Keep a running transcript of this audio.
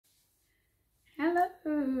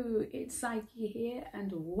Hello, it's Psyche here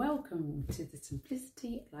and welcome to the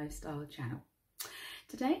Simplicity Lifestyle channel.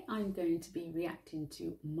 Today I'm going to be reacting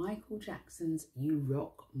to Michael Jackson's You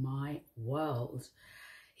Rock My World.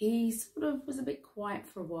 He sort of was a bit quiet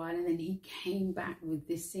for a while and then he came back with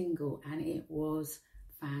this single and it was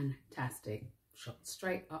fantastic. Shot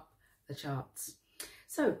straight up the charts.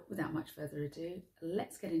 So without much further ado,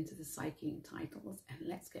 let's get into the psychic titles and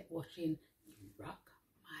let's get watching You Rock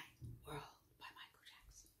My World by Michael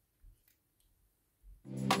Jackson.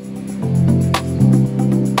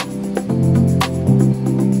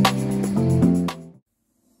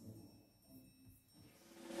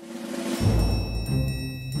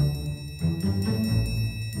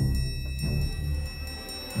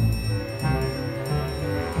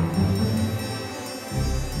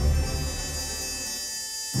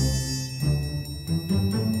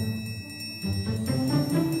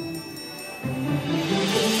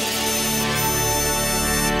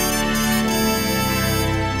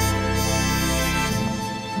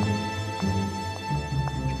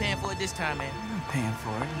 This time, man. I'm paying for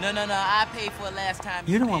it. No, I paid for it last time.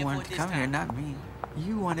 You the one wanted to come here, not me.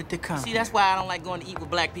 You wanted to come. See, that's why I don't like going to eat with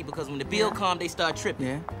black people, because when the bill comes, they start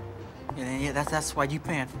tripping. Yeah, that's why you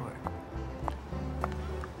paying for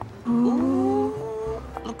it. Ooh,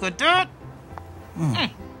 look at that.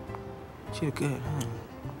 She look good, huh?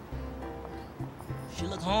 She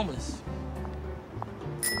look homeless.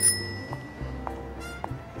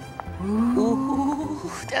 Ooh,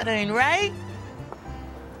 that ain't right.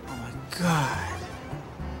 God.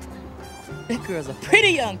 That girl's a pretty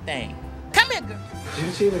young thing. Come here, girl.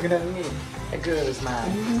 She looking at me. That girl is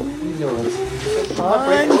mine. You know it. Come on,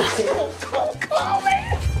 man.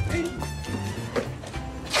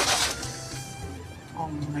 Oh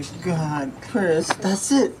my God, Chris,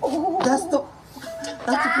 that's it. That's the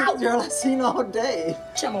pretty girl I've seen all day.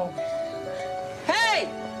 Come on. Hey!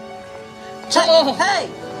 Come on. Hey!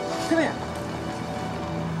 Come here.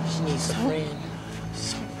 She needs a friend.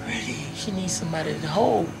 She needs somebody to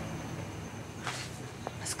hold.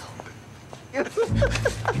 Let's go.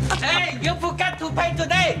 Hey, you forgot to pay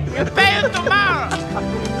today. You pay it tomorrow.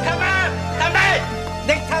 Come on, come on.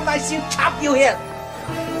 Next time I see you, chop you here.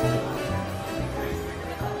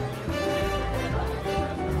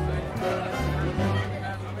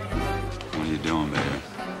 What are you doing, baby?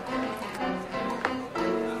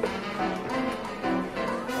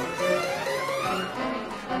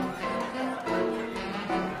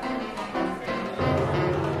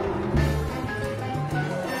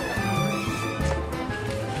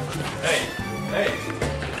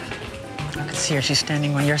 I can see her. She's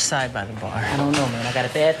standing on your side by the bar. I don't know, man. I got a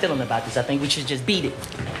bad feeling about this. I think we should just beat it.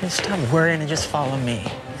 Stop worrying and just follow me.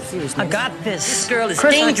 Seriously, I got this. This girl is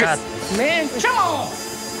Chris, dangerous. Man, come on.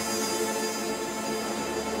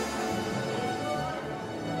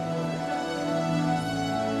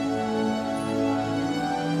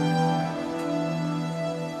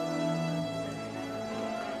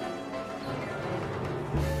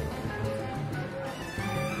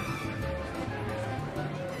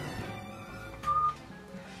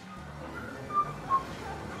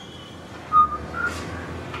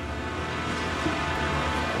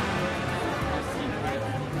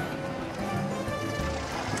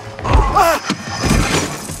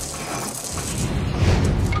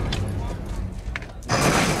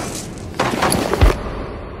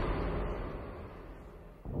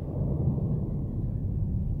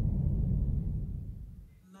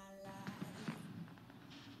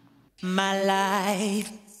 My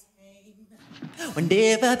life will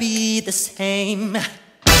never be the same.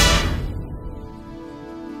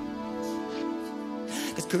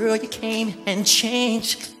 'Cause girl, you came and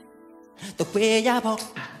changed the way I walk,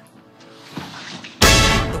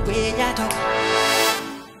 the way I talk.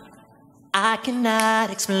 I cannot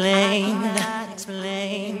explain. I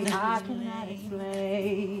cannot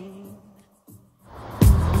explain.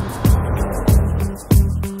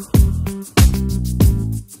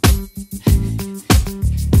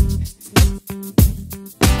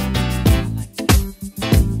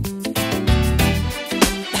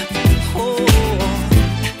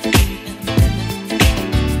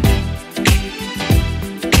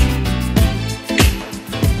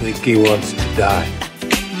 He wants to die.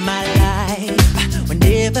 My life will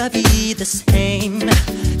never be the same.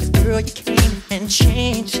 'Cause girl, you came and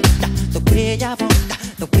changed the way I walk,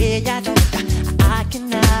 the way I talk. I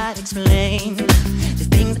cannot explain the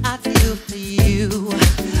things I feel for you.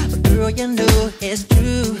 But girl, you know it's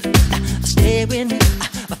true. I'll stay with you,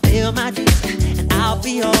 I'll feel my dreams, and I'll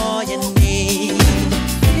be all you need.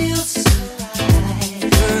 Feels so right,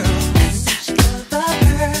 girl. Such a bird.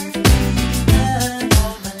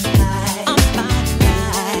 I'm fine.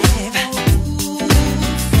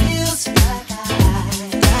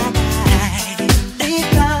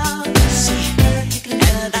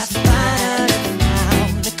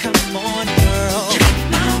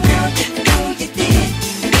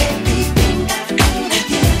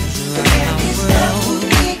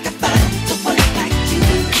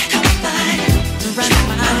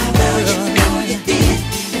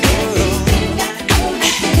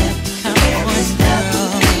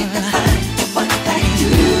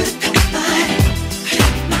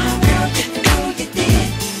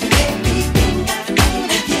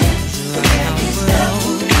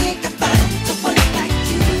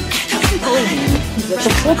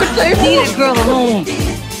 girl home.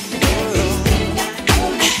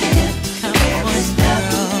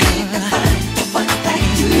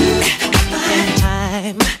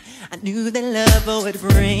 I knew that love would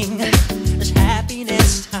bring this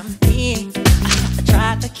happiness to me. I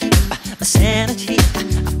tried to keep my sanity.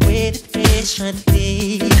 I waited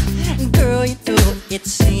patiently. Girl, you know it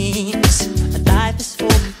seems life is so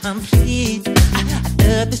complete. I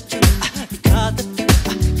love this truth because of you.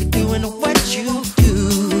 You're doing what you do.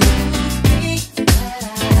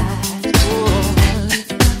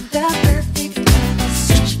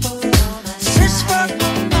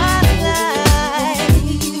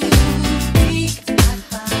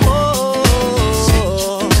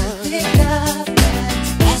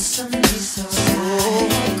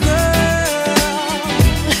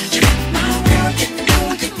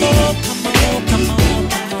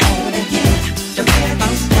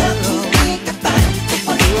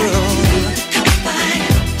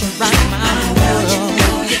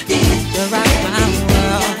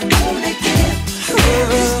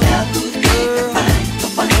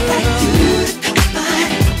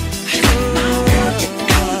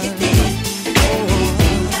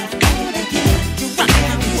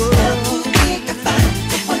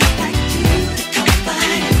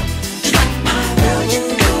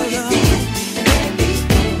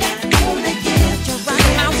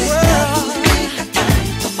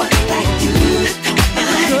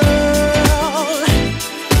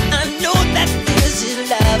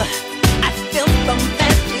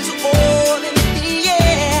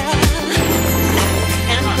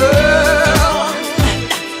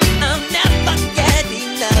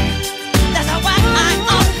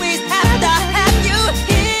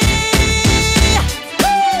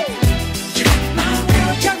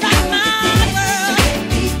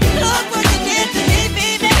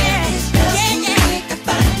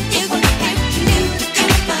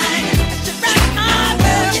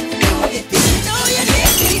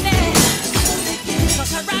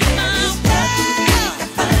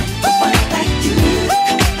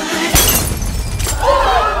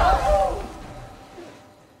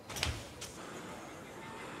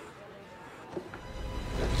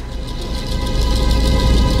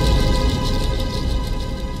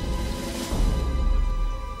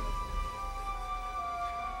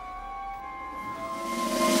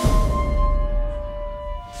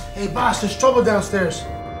 Hey, boss, there's trouble downstairs.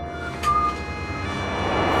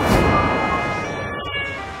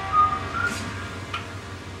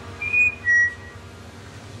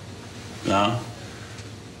 No?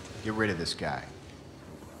 Get rid of this guy.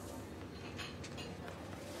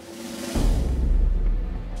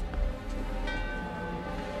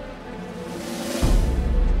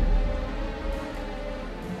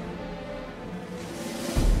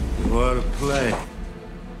 What a play.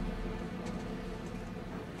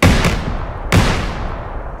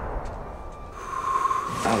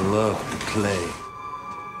 I love to play.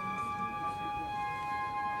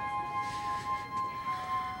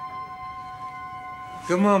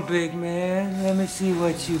 Come on, big man. Let me see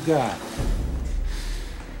what you got.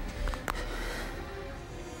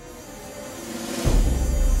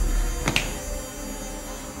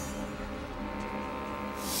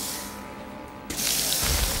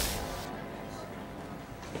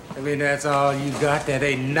 I mean, that's all you got? That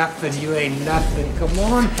ain't nothing. You ain't nothing. Come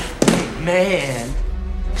on, big man.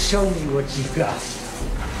 Show me what you got.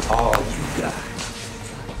 All you got.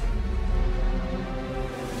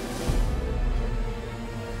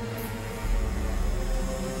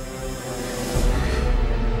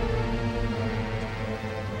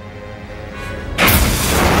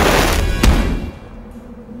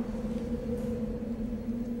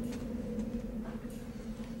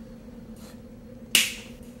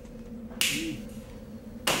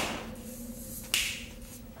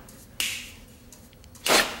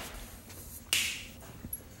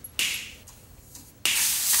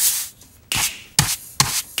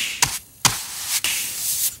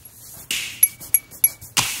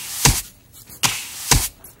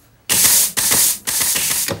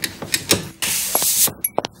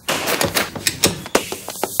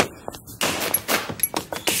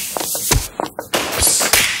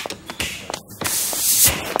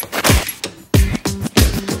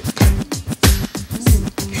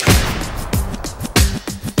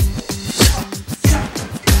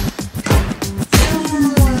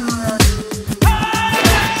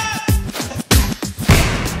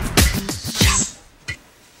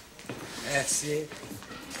 That's it?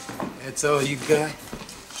 That's all you got?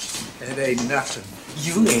 That ain't nothing.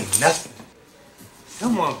 You ain't nothing.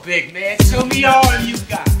 Come on, big man. Show me all you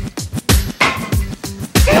got.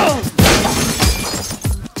 Go!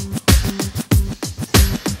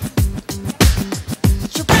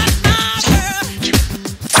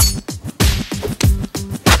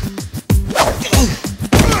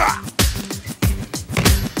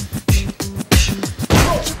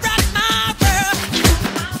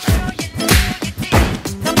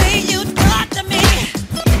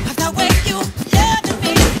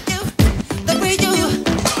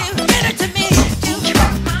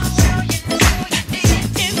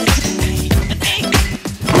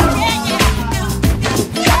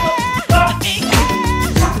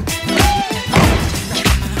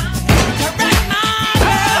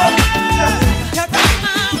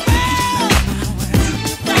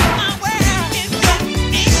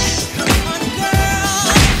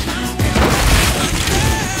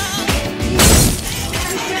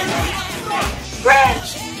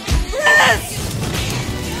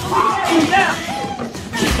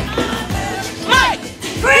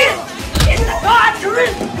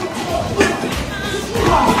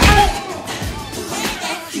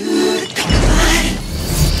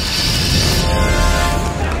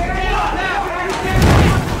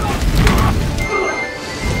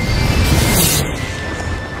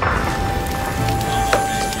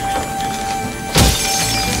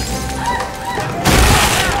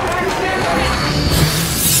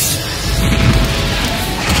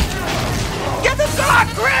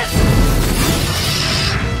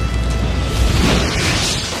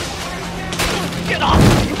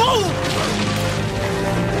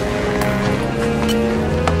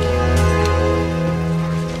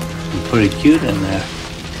 pretty cute in there.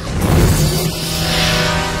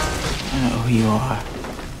 I know who you are.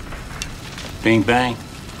 Bing bang.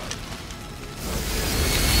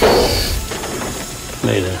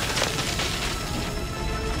 Later.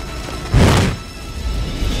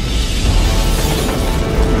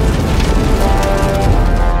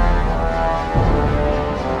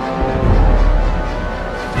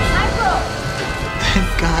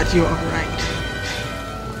 Thank God you're all right.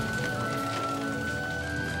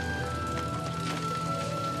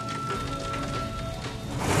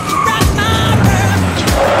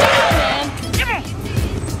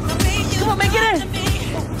 Come on, man, get in.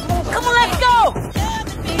 Come on, let's go.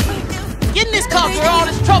 Get in this car for all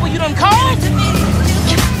this trouble you done caused.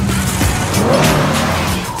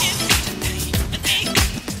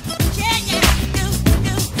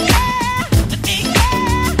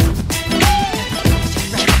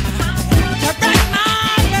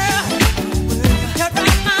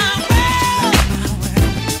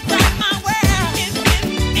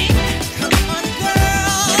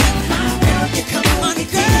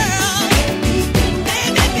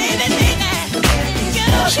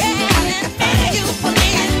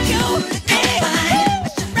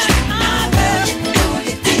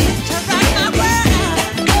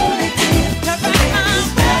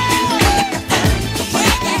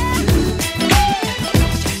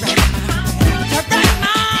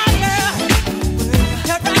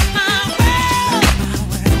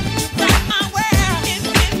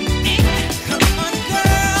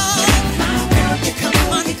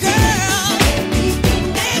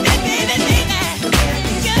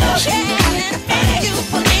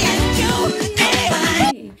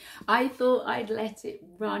 I thought I'd let it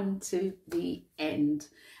run to the end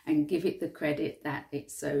and give it the credit that it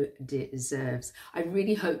so deserves. I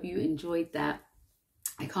really hope you enjoyed that.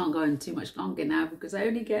 I can't go on too much longer now because I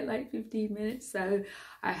only get like 15 minutes. So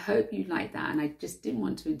I hope you like that. And I just didn't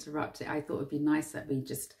want to interrupt it. I thought it'd be nice that we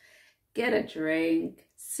just get a drink,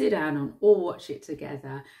 sit down and all watch it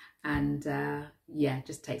together. And yeah,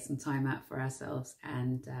 just take some time out for ourselves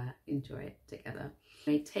and enjoy it together.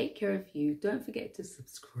 Take care of you. Don't forget to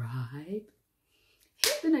subscribe,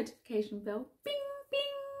 hit the notification bell, bing, bing,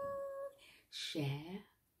 share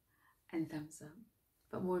and thumbs up.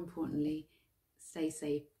 But more importantly, stay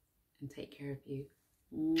safe and take care of you.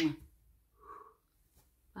 Mwah.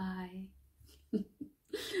 Bye.